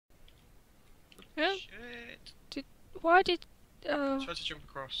Yeah? Shit. Why did... Oh... Tried to jump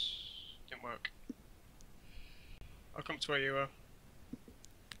across. Didn't work. I'll come to where you are.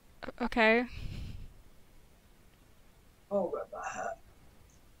 Okay. Oh, got that hat.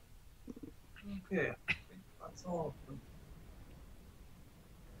 Okay, I think that's all of them.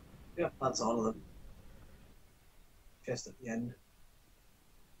 Yep, that's all of them. Just at the end.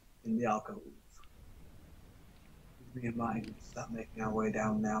 In the alcove. Me and mine start making our way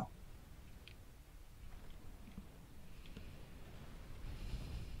down now.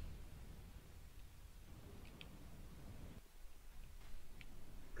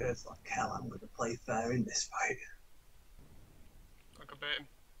 Because like hell, I'm going to play fair in this fight. I could bait him.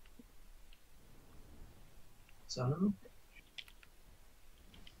 So,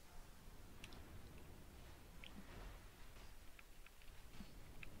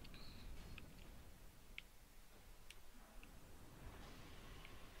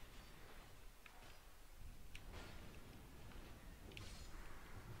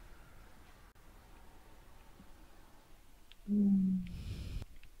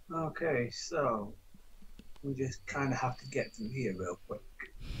 okay, so we just kind of have to get through here real quick.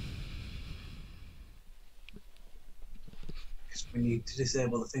 Because we need to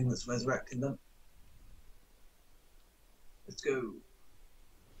disable the thing that's resurrecting them. Let's go.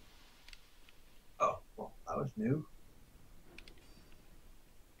 Oh, well, that was new.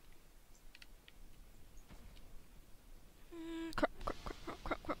 Crap, crap, crap,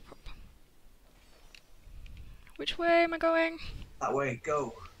 crap, crap, crap, crap. Which way am I going? That way,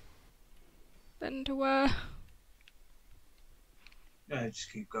 go. Then to where? Yeah,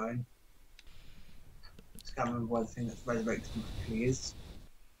 just keep going. Just can't remember where the thing that's resurrected them actually is.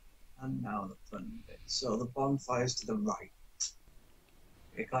 And now the fun bit. So the bonfire's to the right.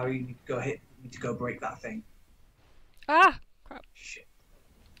 Okay, Clara, you need to go break that thing. Ah! Crap. Shit.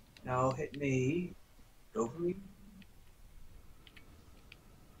 Now hit me. Go for me.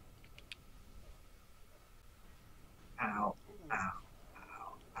 Ow. Ow.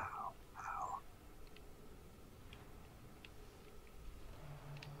 Ow. Ow. Ow.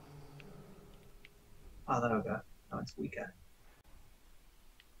 Oh, there we go. Now it's weaker.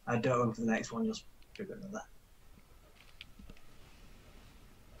 I don't run for the next one, just trigger another.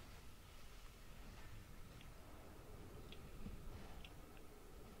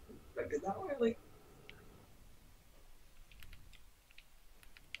 Expected that really.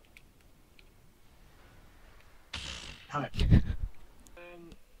 Damn it.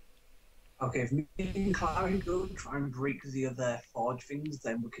 Okay, if me and Clara go try and break the other forge things,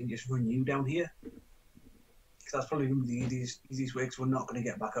 then we can just run you down here. Because that's probably going to be the easiest way, because we're not going to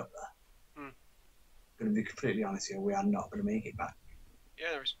get back up there. Going to be completely honest here, we are not going to make it back.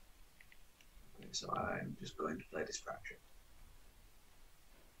 Yeah, there is. Okay, so I'm just going to play distraction.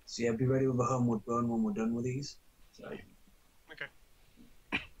 So yeah, be ready with a homeward bone when we're done with these. So Okay.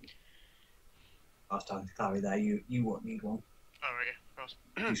 I was talking to Clara there, you won't need one. Alright, yeah,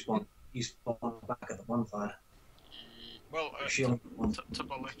 of course. You spawn back at the bonfire. Well, She'll need one. top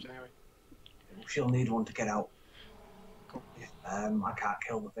or left anyway. She'll need one to get out. Cool. If I can't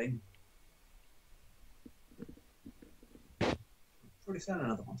kill the thing. Pretty soon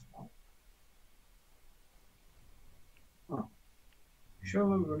another one spawn. Oh. Sure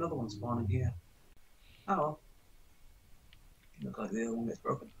remember another one spawning here. Oh well. Looks like the other one gets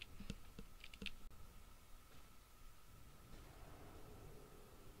broken.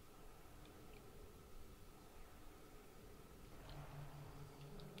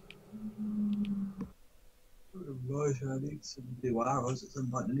 Right, I need some new arrows at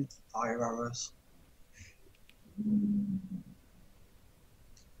some point. I need some fire arrows.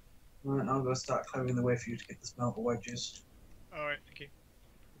 Right, I'll go start clearing the way for you to get the smelter wedges. Alright, thank you.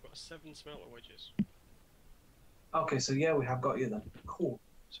 We've got 7 smelter wedges. Okay, so yeah, we have got you then. Cool.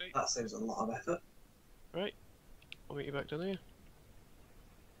 Sweet. That saves a lot of effort. Right. I'll meet you back down here.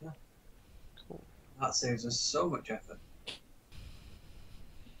 Yeah. Cool. That saves us so much effort.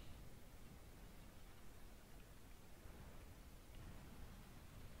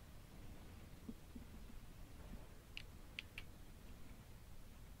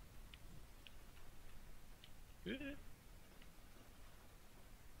 Yeah.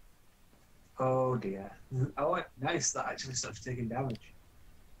 Oh dear. Oh, nice. That actually stops taking damage.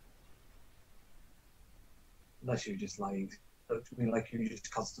 Unless you just like, look to me like you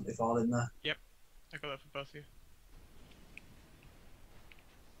just constantly fall in there. Yep. I got that for both of you.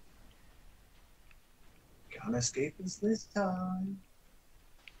 Can't escape us this time.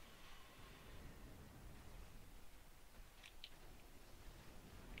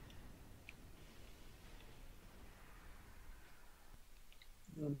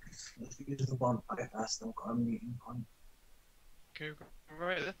 Let's use the bonfire first. I've got a meeting point. Okay,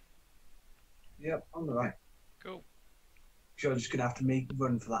 right there. Yep, on the right. Cool. You're just gonna have to make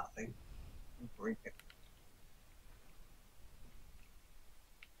run for that thing and break it.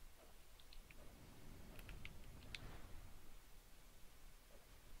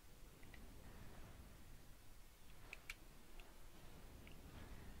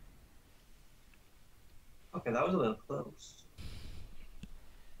 Okay, that was a little close.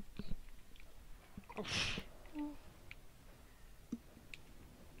 Oh.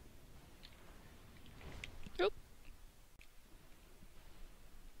 Oop.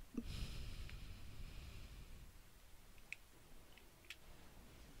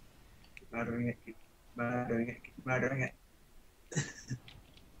 Keep murdering it, keep murdering it, keep murdering it.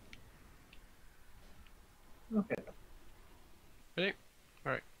 Okay. Ready?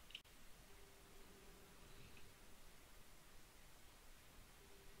 Alright.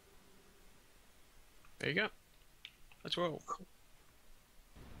 There you go. Let's roll.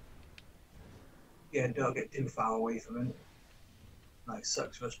 Yeah, don't get too far away from it. Like,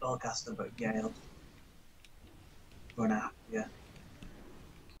 sucks for a spellcaster, but yeah, he'll run out, yeah.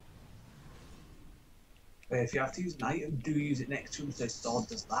 But if you have to use an item, do use it next to him so his sword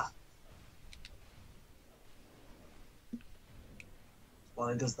does that. While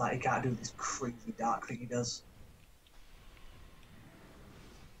he does that, he can't do this crazy dark thing he does.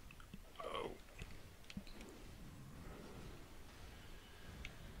 Oh.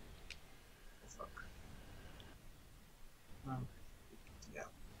 Fuck. Yeah.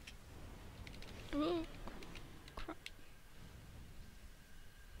 Ooh. Crap.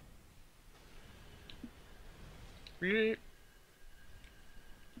 Really?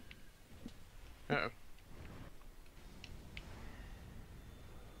 Uh-oh.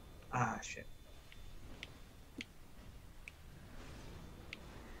 Ah, shit.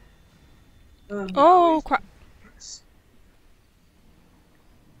 Oh, no, he's- crap.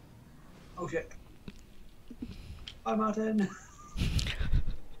 Oh shit. Bye, Martin.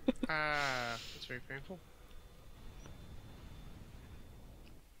 Ah, that's very painful.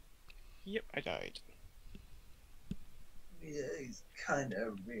 Yep, I died. Yeah, he's kind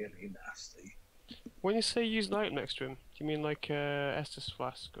of really nasty. When you say use an item next to him, do you mean like Estus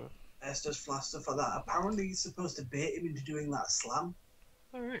Flask or? Estes flash stuff like that. Apparently, he's supposed to bait him into doing that slam.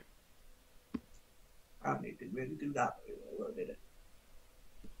 Alright. Apparently, it didn't really do that very well, did it?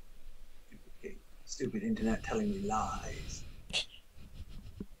 Stupid internet telling me lies.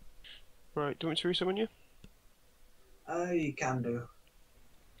 Right, do you want me to resummon you? You can do.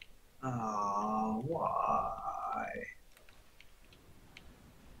 Oh, why?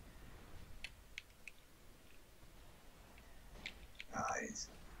 Guys.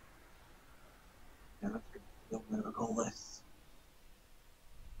 Now, I'm going to call this.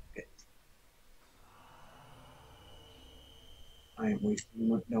 Okay. I ain't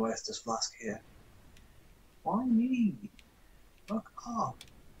wasting no Estes flask here. Why me? Fuck off.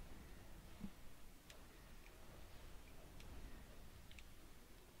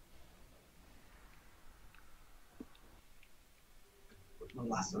 Put my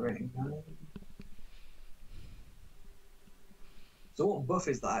lacerating down. So what buff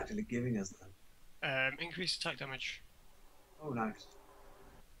is that actually giving us then? Increased attack damage. Oh, nice.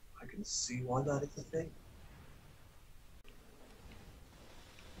 I can see why that is a thing.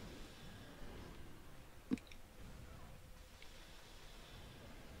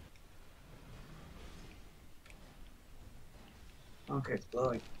 Okay, it's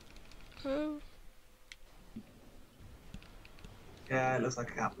blowing. Oh. Yeah, it looks like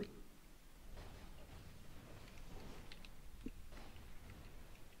a captain.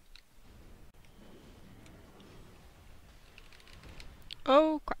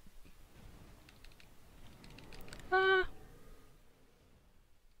 Oh, crap. Ah.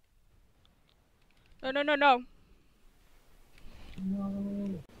 No, no, no, no.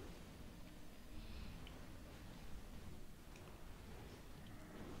 No.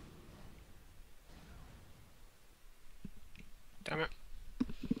 Damn it.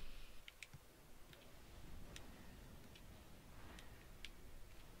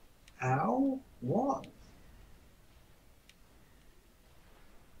 How? What?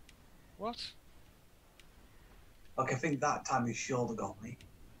 What? Like, I think that time his shoulder got me.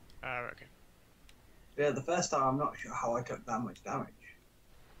 Ah, right, okay. Yeah, the first time I'm not sure how I took that much damage.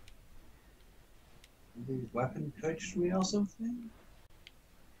 Maybe his weapon touched me or something?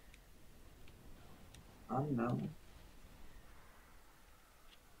 I don't know.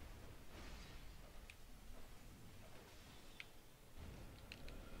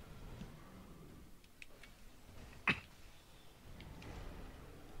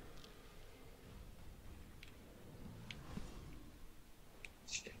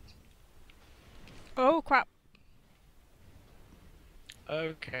 crap.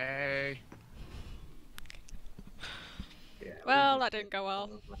 Okay. Yeah, Well, that didn't go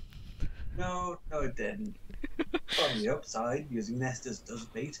well. No, it didn't. On the upside, using nesters does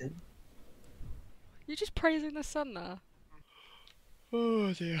baiting. You're just praising the sun there.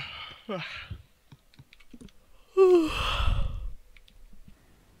 Oh dear.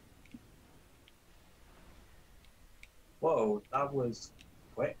 Whoa, that was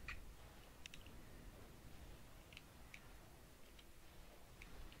quick.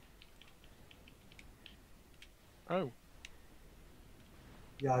 Oh.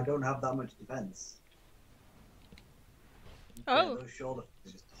 Yeah, I don't have that much defense. Yeah, Oh. those shoulder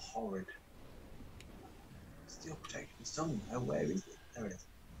are just horrid. Steel protection somewhere. Where is it? There it is.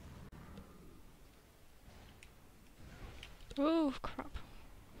 Oh, crap.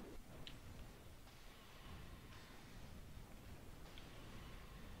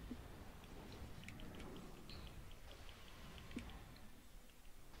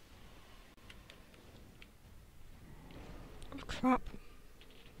 Oh, crap.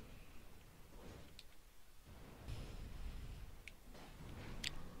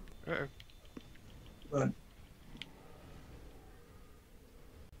 Uh-oh. Run.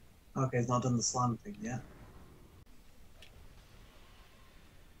 Okay, it's not done the slam thing yet.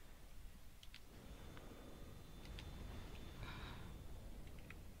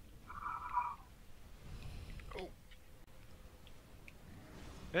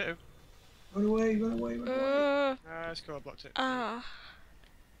 Uh-oh. Run away, run away, run away. Ah, it's cool, I blocked it. Ah.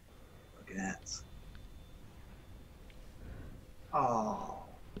 Fucking hats. Oh.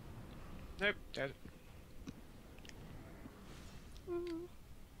 Nope, dead.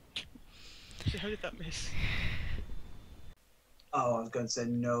 How did that miss? Oh, I was going to say,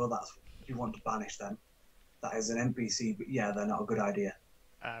 no, that's you want to banish them. That is an NPC, but yeah, they're not a good idea.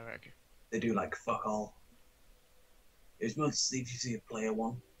 Ah, right, okay. They do like fuck all. It's much to see if you see a player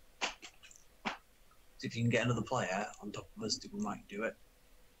one. See if you can get another player on top of us, we might do it.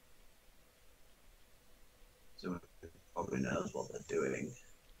 So probably knows what they're doing.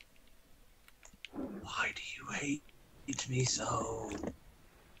 Why do you hate me so? Oh,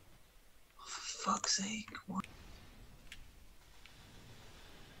 for fuck's sake. Why?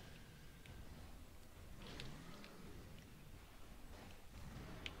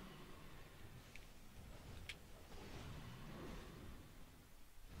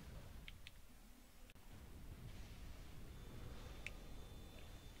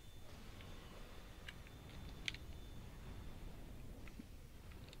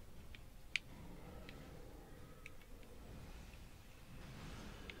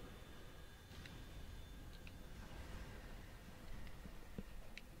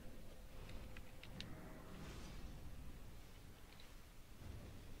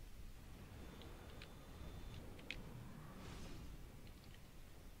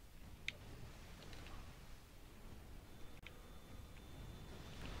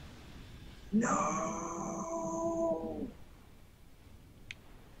 No!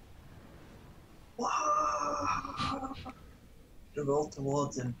 Wow! To roll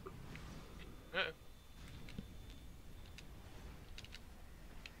towards him. Uh-oh.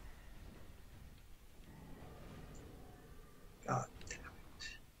 God.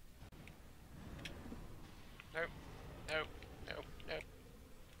 Nope. Nope. Nope. Nope.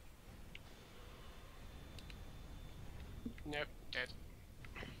 Nope. Dead.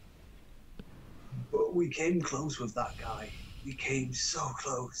 But we came close with that guy. We came so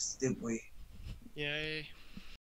close, didn't we? Yay.